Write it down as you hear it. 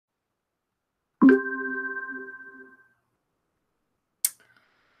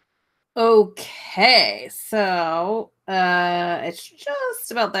Okay, so it's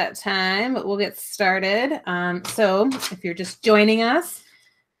just about that time, but we'll get started. So if you're just joining us,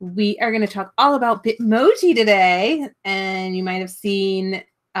 we are going to talk all about Bitmoji today, and you might have seen.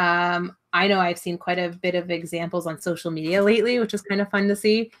 I know I've seen quite a bit of examples on social media lately, which is kind of fun to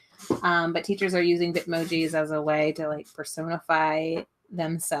see. But teachers are using Bitmojis as a way to like personify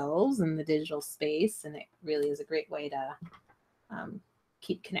themselves in the digital space, and it really is a great way to um,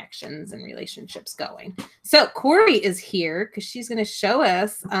 keep connections and relationships going. So Corey is here because she's going to show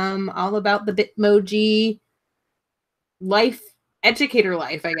us all about the Bitmoji life, educator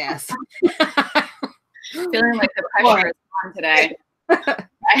life, I guess. Feeling like the pressure is on today.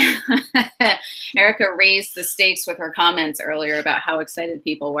 Erica raised the stakes with her comments earlier about how excited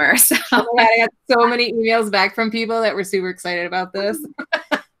people were. So. Oh my God, I got so many emails back from people that were super excited about this.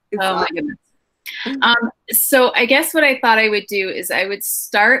 Oh my goodness. So I guess what I thought I would do is I would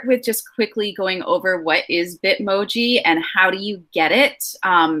start with just quickly going over what is Bitmoji and how do you get it,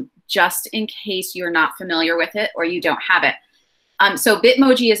 just in case you're not familiar with it or you don't have it. So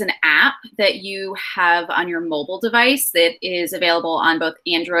Bitmoji is an app that you have on your mobile device that is available on both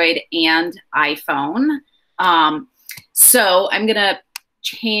Android and iPhone. So I'm gonna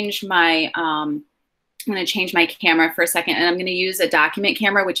change my camera for a second, and I'm gonna use a document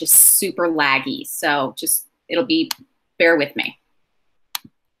camera, which is super laggy. So just, bear with me.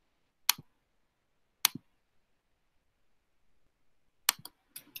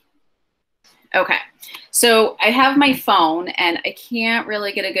 Okay, so I have my phone and I can't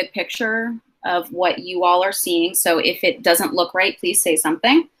really get a good picture of what you all are seeing. So if it doesn't look right, please say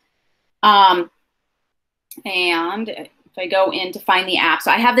something. And if I go in to find the app,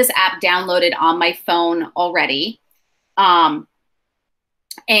 so I have this app downloaded on my phone already. And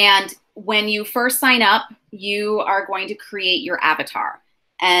when you first sign up, you are going to create your avatar.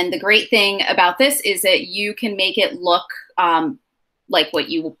 And the great thing about this is that you can make it look like what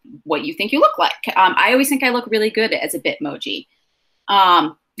you think you look like. I always think I look really good as a Bitmoji.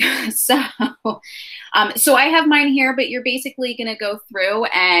 So I have mine here, but you're basically going to go through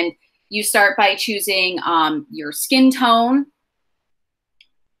and you start by choosing your skin tone,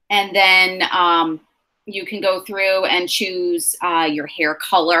 and then you can go through and choose your hair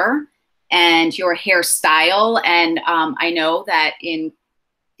color and your hairstyle. And I know that in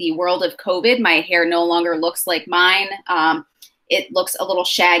the world of COVID, my hair no longer looks like mine. It looks a little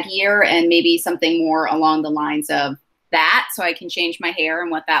shaggier and maybe something more along the lines of that. So I can change my hair and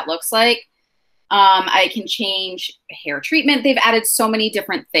what that looks like. I can change hair treatment. They've added so many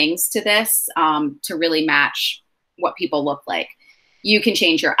different things to this to really match what people look like. You can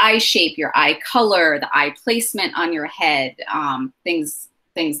change your eye shape, your eye color, the eye placement on your head, things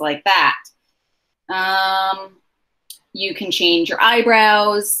like that. You can change your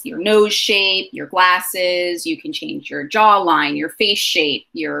eyebrows, your nose shape, your glasses. You can change your jawline, your face shape,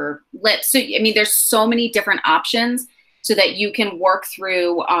 your lips. So, I mean, there's so many different options so that you can work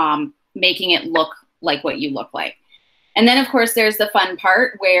through making it look like what you look like. And then, of course, there's the fun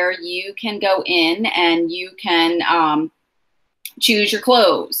part where you can go in and you can choose your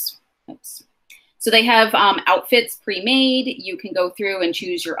clothes. Oops. So they have outfits pre-made. You can go through and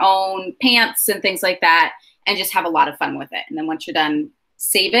choose your own pants and things like that, and just have a lot of fun with it. And then once you're done,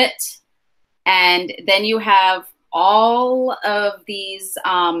 save it. And then you have all of these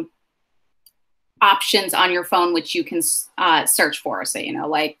options on your phone, which you can search for. So, you know,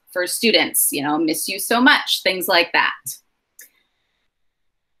 like for students, you know, miss you so much, things like that.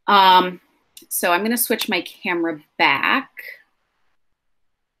 So I'm going to switch my camera back.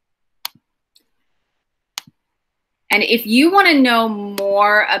 And if you want to know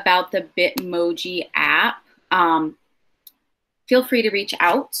more about the Bitmoji app, feel free to reach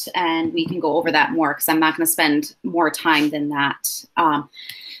out and we can go over that more, because I'm not going to spend more time than that.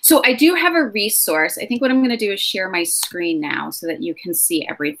 So I do have a resource. I think what I'm going to do is share my screen now so that you can see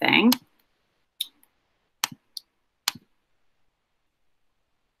everything.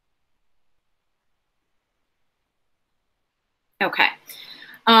 Okay.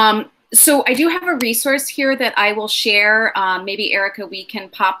 So I do have a resource here that I will share. Maybe Erica, we can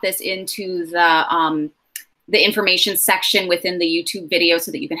pop this into the information section within the YouTube video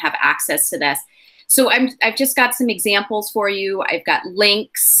so that you can have access to this. So I've just got some examples for you. I've got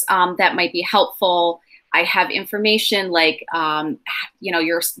links that might be helpful. I have information like, you know,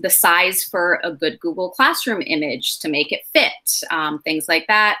 the size for a good Google Classroom image to make it fit, things like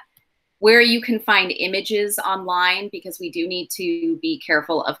that. Where you can find images online, because we do need to be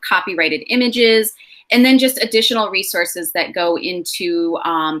careful of copyrighted images, and then just additional resources that go into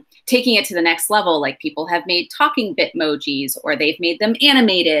taking it to the next level. Like people have made talking Bitmojis, or they've made them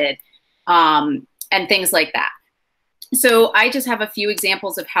animated. and things like that. So I just have a few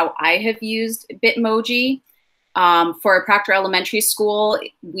examples of how I have used Bitmoji. For Proctor Elementary School,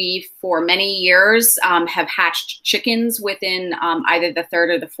 we, for many years, have hatched chickens within either the 3rd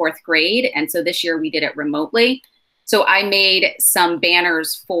or the 4th grade. And so this year we did it remotely. So I made some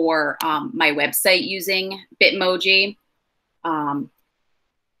banners for my website using Bitmoji. That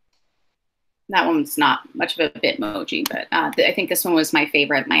one's not much of a Bitmoji, but I think this one was my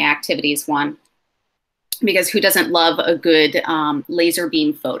favorite, my activities one, because who doesn't love a good laser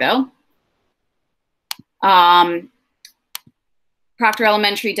beam photo? Proctor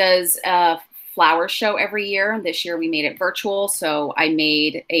Elementary does a flower show every year. This year we made it virtual, so I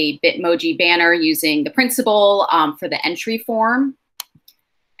made a Bitmoji banner using the principal for the entry form.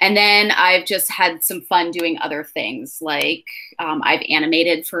 And then I've just had some fun doing other things, like I've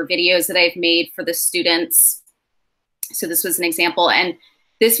animated for videos that I've made for the students. So this was an example, and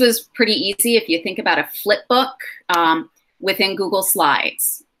this was pretty easy if you think about a flip book within Google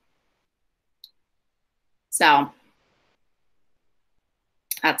Slides. So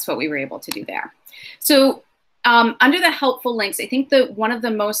that's what we were able to do there. So under the helpful links, I think that one of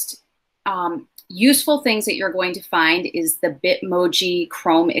the most useful things that you're going to find is the Bitmoji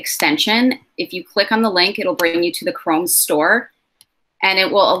Chrome extension. If you click on the link, it'll bring you to the Chrome store, and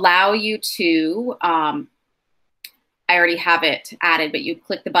it will allow you to, I already have it added, but you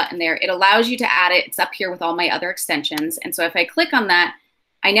click the button there. It allows you to add it. It's up here with all my other extensions. And so if I click on that,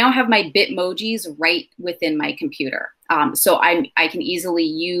 I now have my Bitmojis right within my computer. So I can easily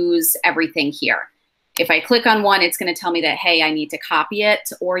use everything here. If I click on one, it's going to tell me that, hey, I need to copy it,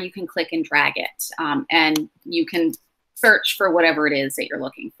 or you can click and drag it. And you can search for whatever it is that you're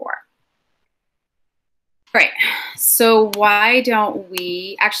looking for. All right, so why don't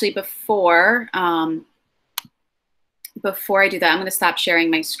we, actually before I do that, I'm going to stop sharing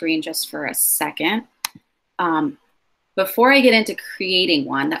my screen just for a second. Before I get into creating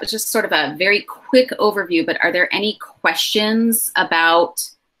one, that was just sort of a very quick overview, but are there any questions about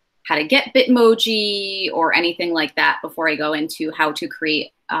how to get Bitmoji or anything like that before I go into how to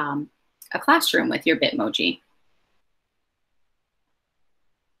create a classroom with your Bitmoji?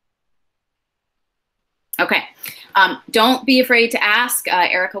 Okay, don't be afraid to ask.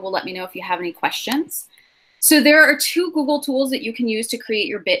 Erica will let me know if you have any questions. So there are 2 Google tools that you can use to create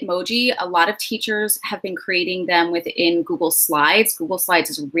your Bitmoji. A lot of teachers have been creating them within Google Slides. Google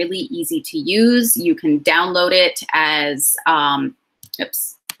Slides is really easy to use. You can download it as,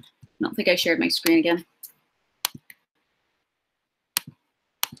 oops, I don't think I shared my screen again.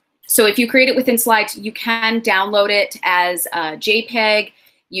 So if you create it within Slides, you can download it as a JPEG.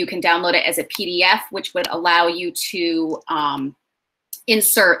 You can download it as a PDF, which would allow you to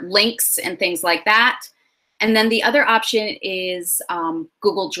insert links and things like that. And then the other option is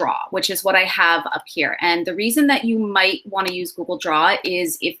Google Draw, which is what I have up here. And the reason that you might want to use Google Draw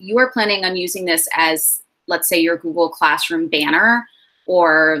is if you are planning on using this as, let's say, your Google Classroom banner,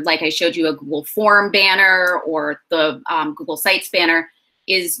 or like I showed you, a Google Form banner, or the Google Sites banner,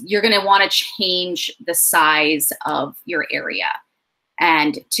 is you're going to want to change the size of your area.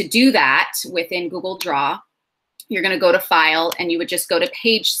 And to do that within Google Draw, you're going to go to File, and you would just go to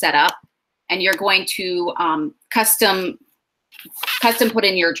Page Setup, and you're going to custom put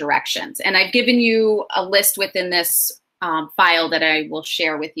in your directions. And I've given you a list within this file that I will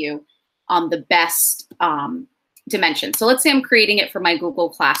share with you on the best dimensions. So let's say I'm creating it for my Google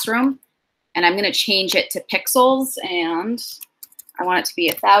Classroom, and I'm going to change it to pixels, and I want it to be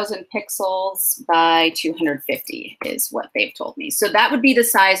 1,000 pixels by 250 is what they've told me. So that would be the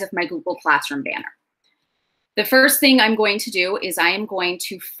size of my Google Classroom banner. The first thing I'm going to do is I am going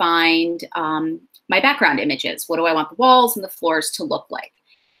to find my background images. What do I want the walls and the floors to look like?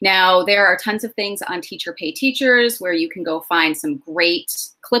 Now, there are tons of things on Teacher Pay Teachers where you can go find some great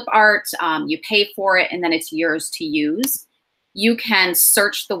clip art. You pay for it, and then it's yours to use. You can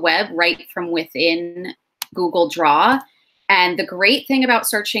search the web right from within Google Draw. And the great thing about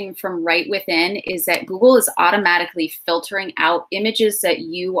searching from right within is that Google is automatically filtering out images that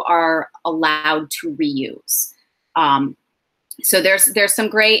you are allowed to reuse. So there's some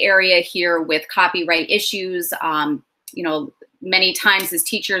gray area here with copyright issues. You know, many times as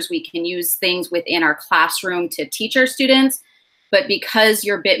teachers, we can use things within our classroom to teach our students, but because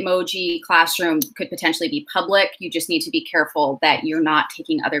your Bitmoji classroom could potentially be public, you just need to be careful that you're not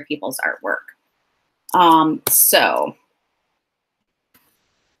taking other people's artwork. So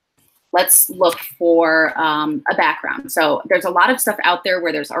let's look for a background. So there's a lot of stuff out there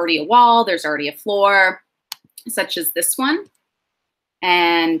where there's already a wall, there's already a floor, such as this one.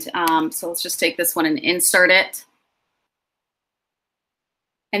 And so let's just take this one and insert it.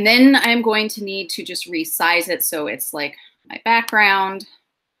 And then I'm going to need to just resize it so it's like my background.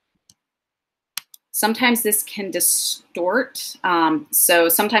 Sometimes this can distort. So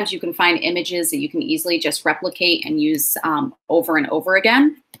sometimes you can find images that you can easily just replicate and use over and over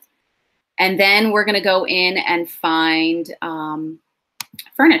again. And then we're gonna go in and find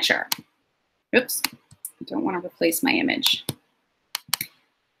furniture. Oops, I don't wanna replace my image.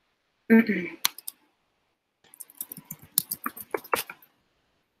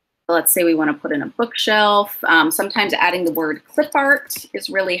 Let's say we want to put in a bookshelf. Sometimes adding the word clip art is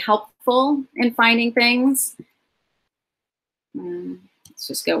really helpful in finding things. Let's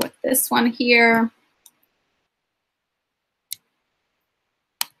just go with this one here.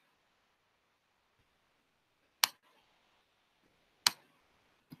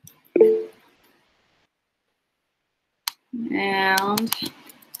 And see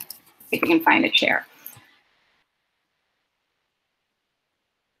if we can find a chair.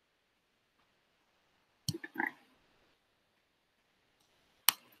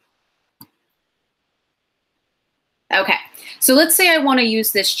 Okay, so let's say I want to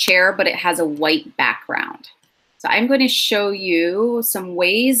use this chair, but it has a white background. So I'm going to show you some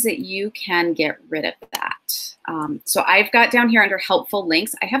ways that you can get rid of that. So I've got down here under helpful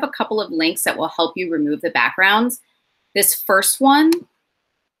links, I have a couple of links that will help you remove the backgrounds. This first one,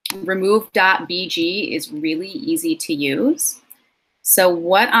 remove.bg, is really easy to use. So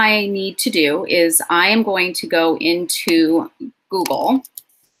what I need to do is I am going to go into Google,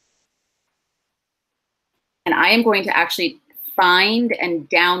 and I am going to actually find and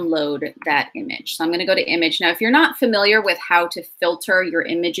download that image. So I'm going to go to image. Now, if you're not familiar with how to filter your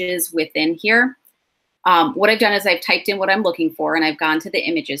images within here, what I've done is I've typed in what I'm looking for, and I've gone to the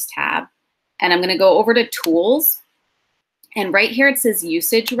images tab, and I'm going to go over to tools. And right here it says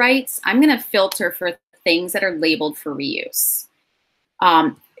usage rights. I'm going to filter for things that are labeled for reuse.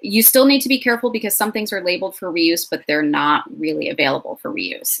 You still need to be careful because some things are labeled for reuse, but they're not really available for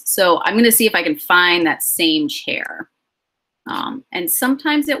reuse. So I'm going to see if I can find that same chair. And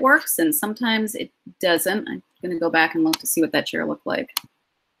sometimes it works and sometimes it doesn't. I'm going to go back and look to see what that chair looked like.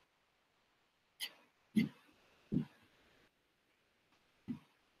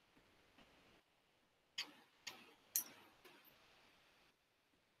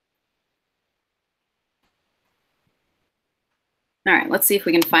 All right, let's see if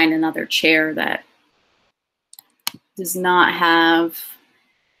we can find another chair that does not have.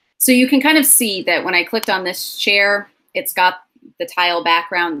 So you can kind of see that when I clicked on this chair, it's got the tile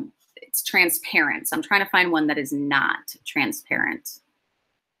background. It's transparent. So I'm trying to find one that is not transparent.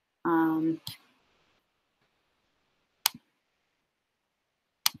 Of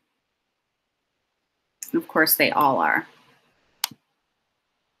course, they all are.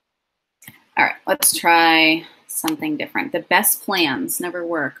 All right, let's try something different. The best plans never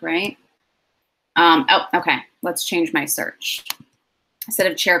work, right? Oh, okay. Let's change my search.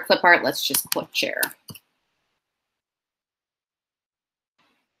 Instead of chair clip art, let's just clip chair.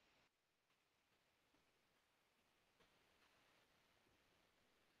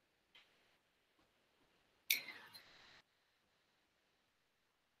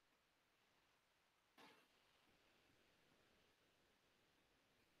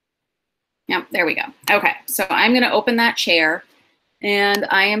 Yep, there we go. Okay, so I'm going to open that chair, and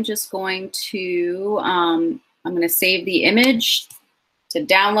I am just going to, I'm going to save the image to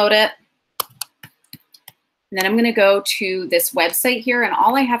download it. And then I'm going to go to this website here, and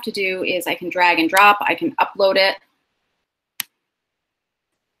all I have to do is I can drag and drop, I can upload it.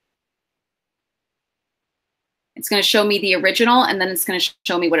 It's going to show me the original, and then it's going to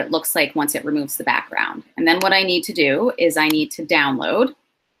show me what it looks like once it removes the background. And then what I need to do is I need to download.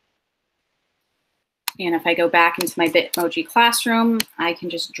 And if I go back into my Bitmoji classroom, I can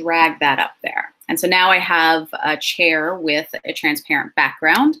just drag that up there. And so now I have a chair with a transparent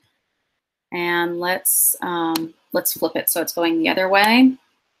background. And let's flip it so it's going the other way.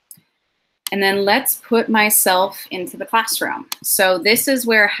 And then let's put myself into the classroom. So this is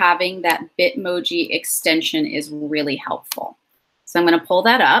where having that Bitmoji extension is really helpful. So I'm going to pull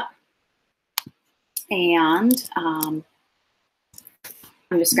that up, and I'm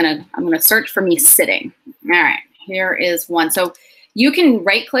going to search for me sitting. All right, here is one. So you can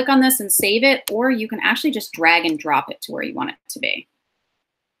right click on this and save it, or you can actually just drag and drop it to where you want it to be.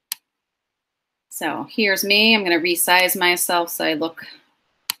 So here's me. I'm going to resize myself so I look,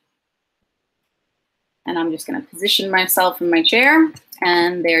 and I'm just going to position myself in my chair,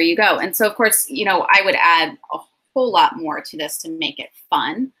 and there you go. And so of course, you know, I would add a whole lot more to this to make it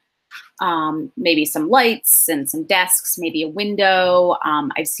fun. maybe some lights and some desks, maybe a window.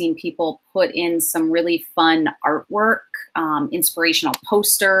 I've seen people put in some really fun artwork, inspirational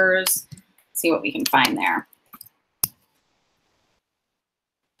posters. See what we can find there.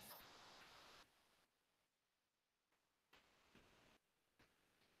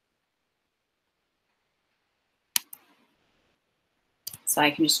 So I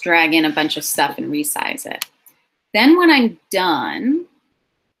can just drag in a bunch of stuff and resize it. Then when I'm done,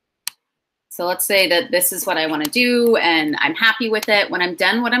 so let's say that this is what I want to do and I'm happy with it. When I'm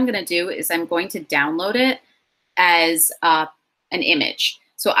done, what I'm going to do is I'm going to download it as an image.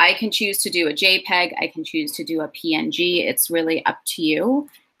 So I can choose to do a JPEG. I can choose to do a PNG. It's really up to you.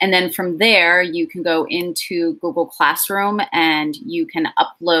 And then from there, you can go into Google Classroom and you can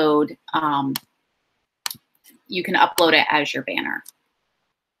upload it as your banner.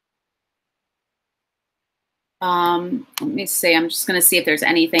 Let me see, I'm just going to see if there's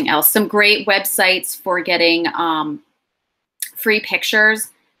anything else. Some great websites for getting free pictures.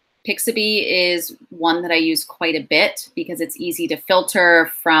 Pixabay is one that I use quite a bit because it's easy to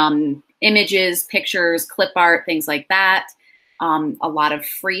filter from images, pictures, clip art, things like that. A lot of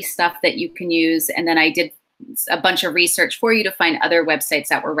free stuff that you can use. And then I did a bunch of research for you to find other websites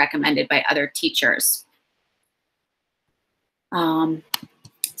that were recommended by other teachers.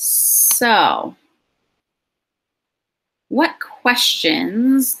 So what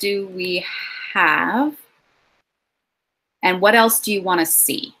questions do we have? And what else do you want to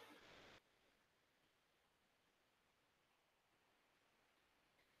see?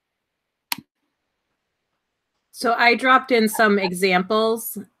 So I dropped in some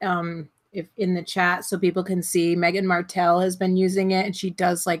examples if in the chat so people can see. Megan Martell has been using it, and she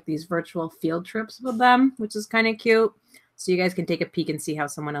does like these virtual field trips with them, which is kind of cute. So you guys can take a peek and see how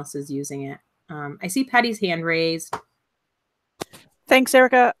someone else is using it. I see Patty's hand raised. Thanks,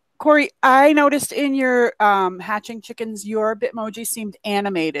 Erica. Corey, I noticed in your hatching chickens, your Bitmoji seemed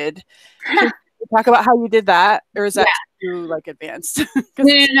animated. Can you talk about how you did that? Or is that too like advanced?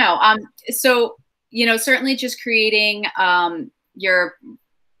 No. So, you know, certainly just creating your,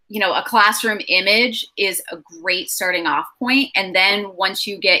 you know, a classroom image is a great starting off point. And then once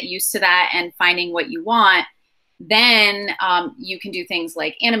you get used to that and finding what you want, then you can do things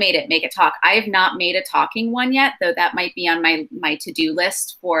like animate it, make it talk. I have not made a talking one yet, though that might be on my to-do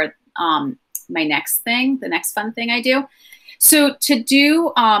list for my next thing, the next fun thing I do. So to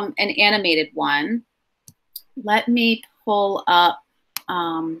do an animated one, let me pull up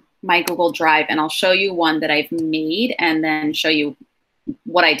my Google Drive and I'll show you one that I've made and then show you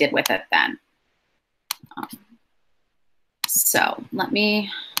what I did with it then. So let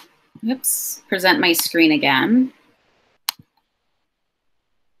me, oops, present my screen again.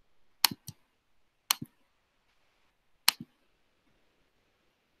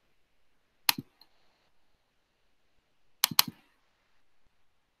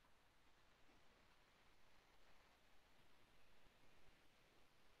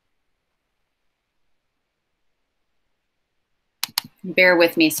 Bear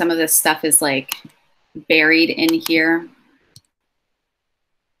with me. Some of this stuff is like buried in here.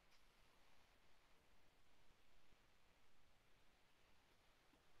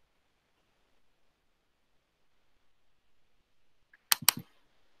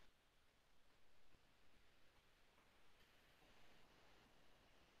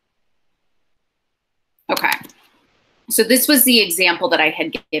 Okay. So this was the example that I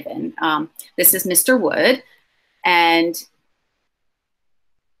had given. This is Mr. Wood, and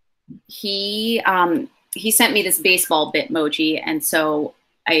he sent me this baseball Bitmoji, and so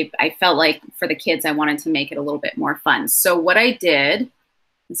I felt like for the kids I wanted to make it a little bit more fun. So what I did,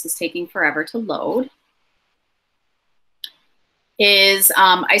 this is taking forever to load, is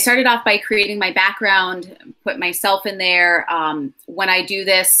I started off by creating my background, put myself in there. When I do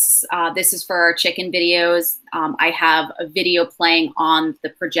this, this is for our chicken videos. I have a video playing on the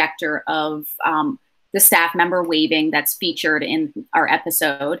projector of the staff member waving that's featured in our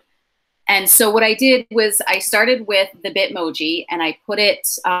episode. And so what I did was I started with the Bitmoji and I put it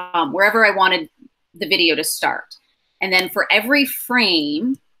wherever I wanted the video to start. And then for every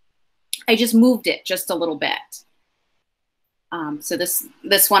frame, I just moved it just a little bit. So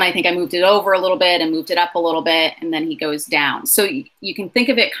this one, I think I moved it over a little bit and moved it up a little bit, and then he goes down. So you can think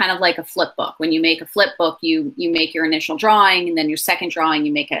of it kind of like a flip book. When you make a flip book, you make your initial drawing, and then your second drawing,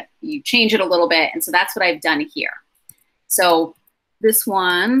 you change it a little bit. And so that's what I've done here. So this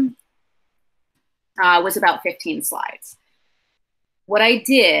one was about 15 slides. What I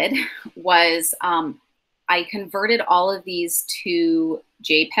did was I converted all of these to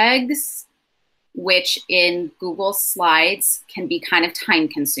JPEGs. which in Google Slides can be kind of time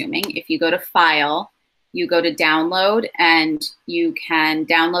consuming. If you go to File, you go to Download, and you can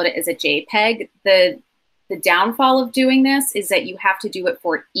download it as a JPEG. The downfall of doing this is that you have to do it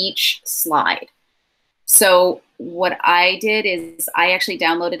for each slide. So what I did is I actually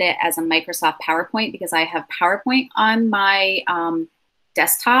downloaded it as a Microsoft PowerPoint because I have PowerPoint on my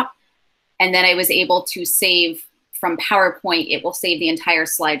desktop. And then I was able to save from PowerPoint. It will save the entire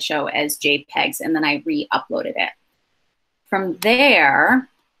slideshow as JPEGs, and then I re-uploaded it. From there,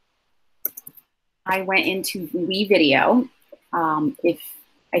 I went into WeVideo.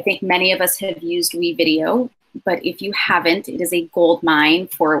 I think many of us have used WeVideo, but if you haven't, it is a gold mine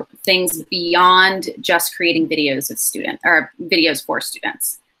for things beyond just creating videos of videos for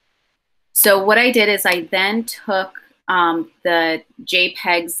students. So what I did is I then took the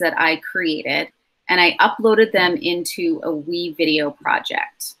JPEGs that I created and I uploaded them into a WeVideo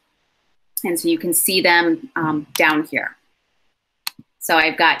project. And so you can see them down here. So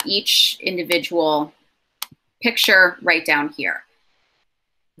I've got each individual picture right down here.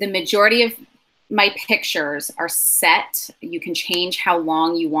 The majority of my pictures are set. You can change how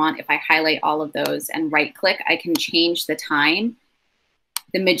long you want. If I highlight all of those and right click, I can change the time.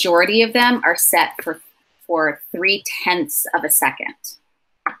 The majority of them are set for 0.3 of a second.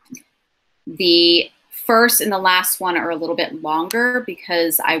 The first and the last one are a little bit longer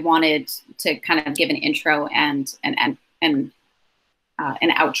because I wanted to kind of give an intro and an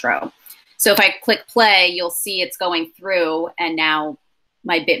outro. So if I click play, you'll see it's going through, and now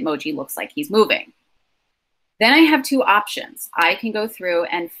my Bitmoji looks like he's moving. Then I have two options. I can go through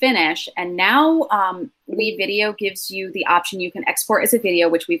and finish, and now WeVideo gives you the option you can export as a video,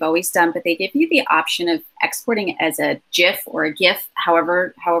 which we've always done, but they give you the option of exporting it as a GIF or a GIF,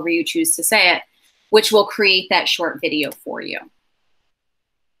 however you choose to say it, which will create that short video for you.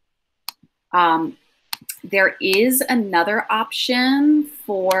 There is another option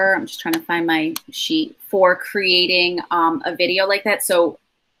for, I'm just trying to find my sheet, for creating a video like that. So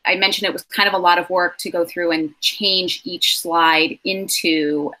I mentioned it was kind of a lot of work to go through and change each slide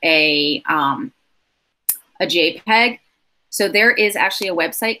into a JPEG. So there is actually a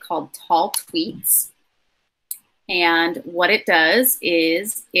website called Tall Tweets. And what it does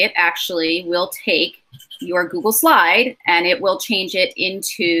is it actually will take your Google slide and it will change it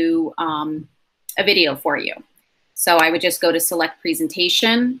into a video for you. So I would just go to select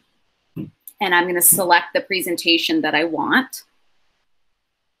presentation, and I'm going to select the presentation that I want.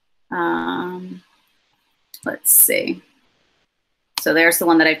 Let's see. So there's the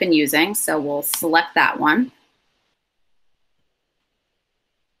one that I've been using. So we'll select that one.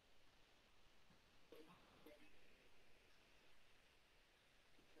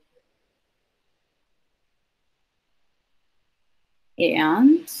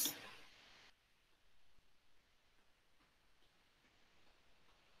 And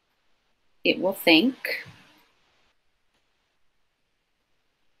it will think.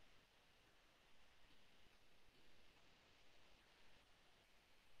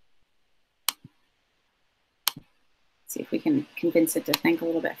 See if we can convince it to think a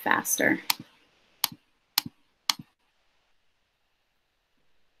little bit faster.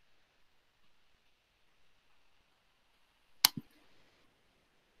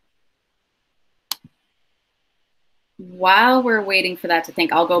 While we're waiting for that to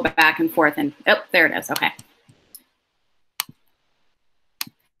think, I'll go back and forth and, oh, there it is, okay.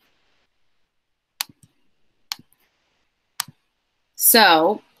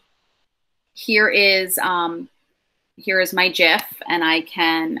 So here is my GIF, and I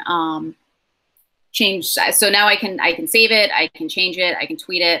can change. So now I can save it, I can change it, I can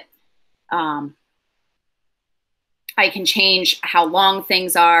tweet it. I can change how long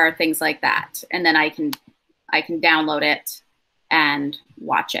things are, things like that, and then I can download it and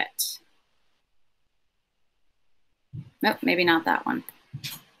watch it. Nope, maybe not that one.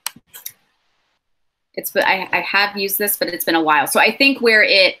 I have used this, but it's been a while. So I think where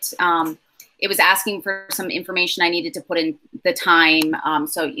it was asking for some information, I needed to put in the time.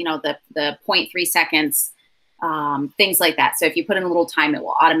 So, you know, the 0.3 seconds, things like that. So if you put in a little time, it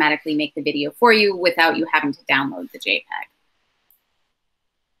will automatically make the video for you without you having to download the JPEG.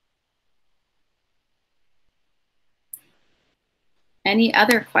 Any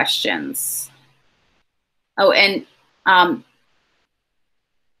other questions? Oh, and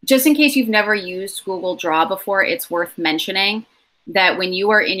just in case you've never used Google Draw before, it's worth mentioning that when you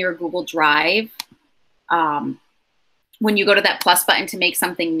are in your Google Drive, when you go to that plus button to make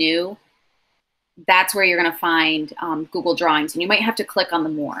something new, that's where you're going to find Google Drawings. And you might have to click on the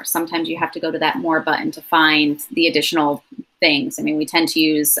more. Sometimes you have to go to that more button to find the additional things. I mean, we tend to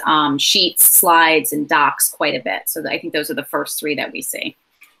use sheets, slides, and docs quite a bit. So I think those are the first three that we see.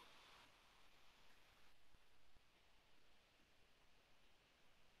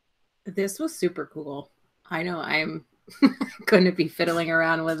 This was super cool. I know I'm going to be fiddling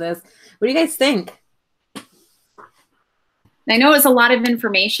around with this. What do you guys think? I know it's a lot of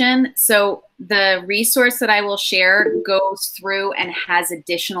information. So the resource that I will share goes through and has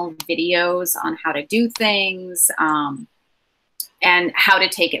additional videos on how to do things and how to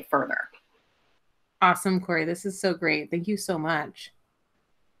take it further. Awesome, Corey. This is so great. Thank you so much.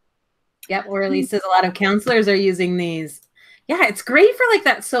 Yep, or at least a lot of counselors are using these. Yeah, it's great for like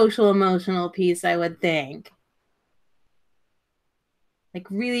that social emotional piece, I would think. Like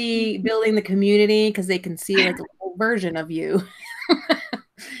really building the community because they can see like a little version of you.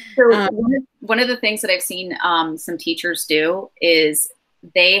 So one of the things that I've seen some teachers do is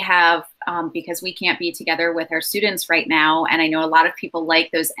they have, because we can't be together with our students right now, and I know a lot of people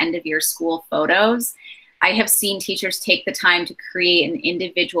like those end of year school photos, I have seen teachers take the time to create an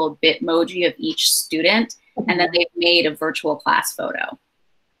individual Bitmoji of each student, and then they've made a virtual class photo.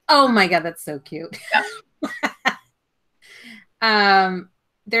 Oh my God, that's so cute. Yeah.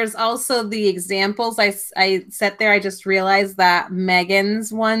 There's also the examples I set there. I just realized that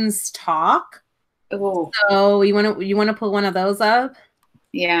Megan's ones talk. Oh. So you want to pull one of those up?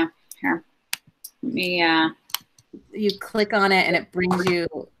 Yeah. Here. Yeah. You click on it and it brings you.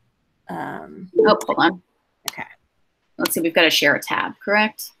 Oh, hold on. Okay. Let's see. We've got to share a tab,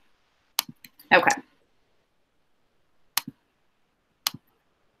 correct? Okay.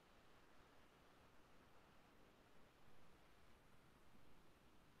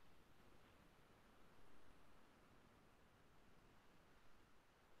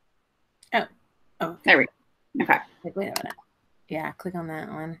 Oh, there we go. Okay. Wait a minute. Yeah, click on that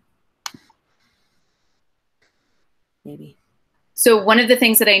one. Maybe. So one of the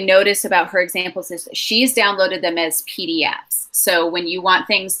things that I noticed about her examples is she's downloaded them as PDFs. So when you want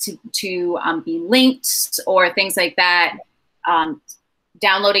things to be linked or things like that,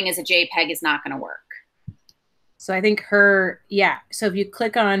 downloading as a JPEG is not going to work. So I think yeah. So if you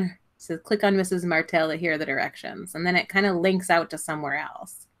click on Mrs. Martell to hear the directions, and then it kind of links out to somewhere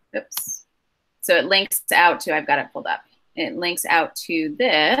else. Oops. So it links out to, I've got it pulled up. It links out to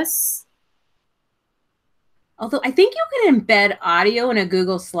this. Although I think you can embed audio in a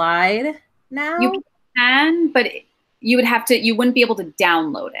Google slide now. You can, but you wouldn't be able to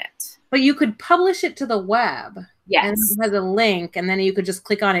download it. But you could publish it to the web. Yes. And it has a link, and then you could just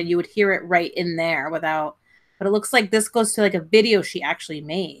click on it. You would hear it right in there without, but it looks like this goes to like a video she actually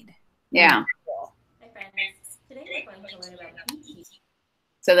made. Yeah. Hi friends. Today we're going to learn about Bitmoji.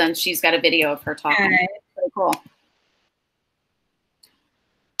 So then she's got a video of her talking. Okay. Very cool.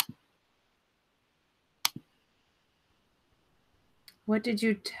 What did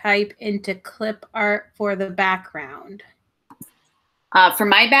you type into clip art for the background? For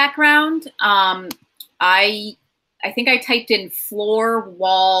my background, I think I typed in floor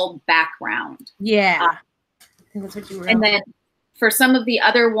wall background. Yeah. I think that's what you wrote. And then for some of the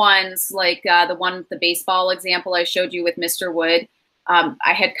other ones, like the one with the baseball example I showed you with Mr. Wood,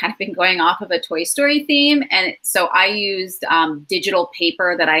 I had kind of been going off of a Toy Story theme. And so I used digital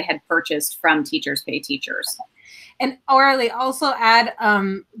paper that I had purchased from Teachers Pay Teachers. And Orly, also add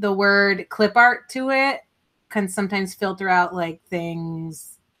the word clip art to it. Can sometimes filter out like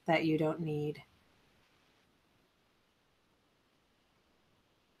things that you don't need.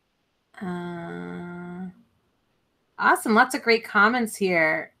 Awesome. Lots of great comments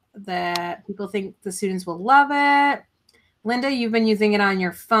here that people think the students will love it. Linda, you've been using it on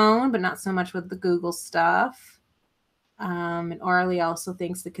your phone, but not so much with the Google stuff. And Orly also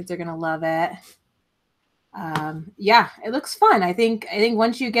thinks the kids are going to love it. Yeah, it looks fun. I think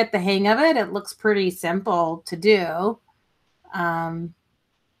once you get the hang of it, it looks pretty simple to do. I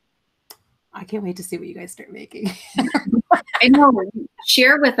can't wait to see what you guys start making. I know.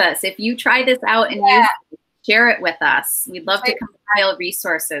 Share with us if you try this out and use it, share it with us. We'd love to compile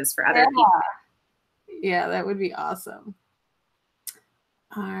resources for other people. Yeah, that would be awesome.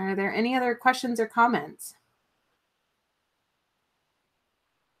 Are there any other questions or comments?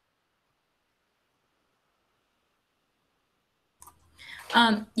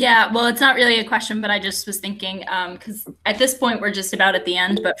 Yeah, well, it's not really a question, but I just was thinking, because at this point we're just about at the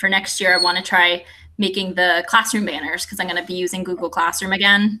end, but for next year I want to try making the classroom banners because I'm going to be using Google Classroom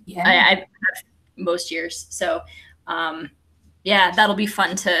again. Yeah. I have most years. So yeah, that'll be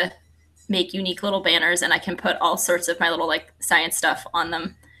fun to make unique little banners, and I can put all sorts of my little like science stuff on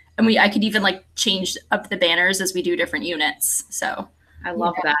them. And I could even like change up the banners as we do different units. So I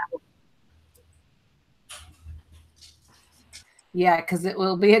love that. Yeah, because it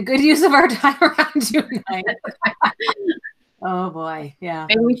will be a good use of our time around June 9th. Oh boy, yeah.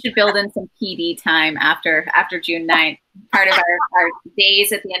 Maybe we should build in some PD time after June 9th, part of our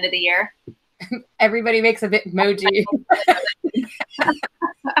days at the end of the year. Everybody makes a Bitmoji.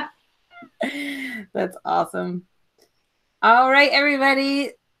 That's awesome. All right,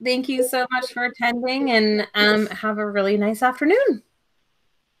 everybody. Thank you so much for attending, and have a really nice afternoon.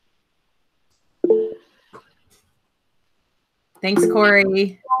 Thanks,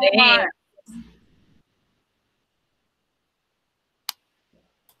 Corey. Thanks.